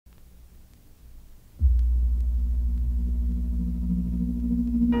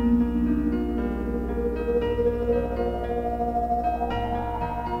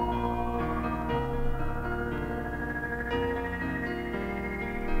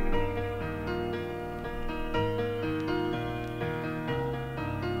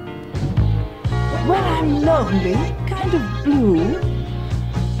I'm lonely, kind of blue,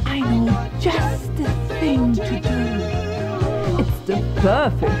 I know just the thing to do. It's the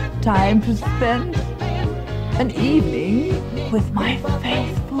perfect time to spend an evening with my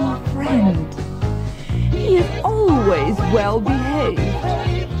faithful friend. He is always well behaved,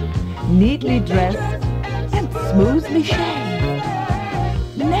 neatly dressed and smoothly shaved.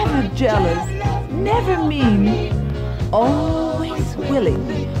 Never jealous, never mean, always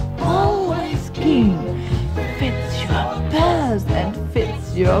willing, always keen. Fits your purse and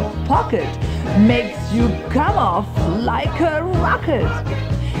fits your pocket, makes you come off like a rocket.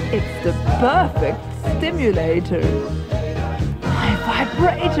 It's the perfect stimulator. My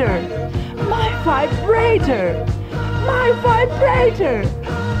vibrator, my vibrator, my vibrator.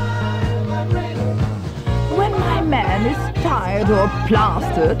 When my man is tired or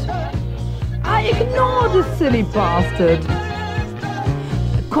plastered, I ignore the silly bastard.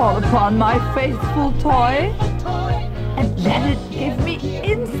 Call upon my faithful toy and let it give me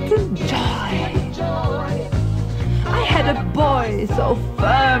instant joy. I had a boy so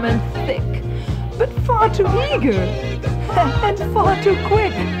firm and thick, but far too eager and far too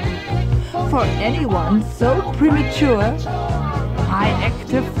quick. For anyone so premature, my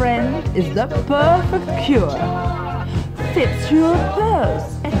active friend is the perfect cure. Fits your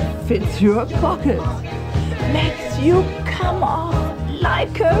purse and fits your pocket, makes you come off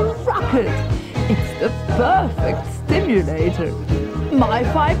like a rocket. It's the perfect stimulator. My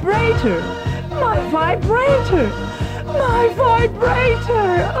vibrator, my vibrator, my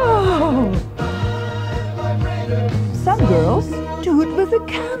vibrator. Oh! Some girls do it with a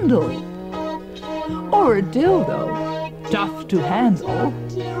candle or a dildo, tough to handle.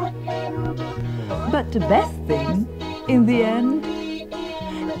 But the best thing, in the end,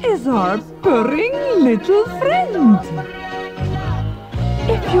 is our purring little friend.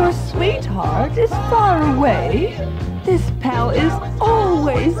 If your sweetheart is far away, this pal is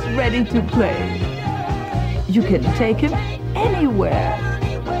always ready to play. You can take him anywhere.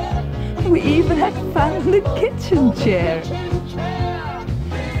 We even had fun in the kitchen chair.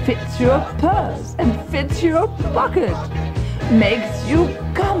 Fits your purse and fits your pocket, makes you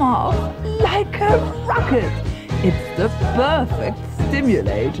come off like a rocket. It's the perfect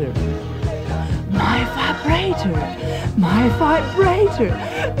stimulator. My vibrator, my vibrator,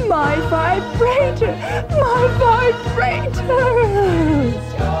 my vibrator, my vibrator.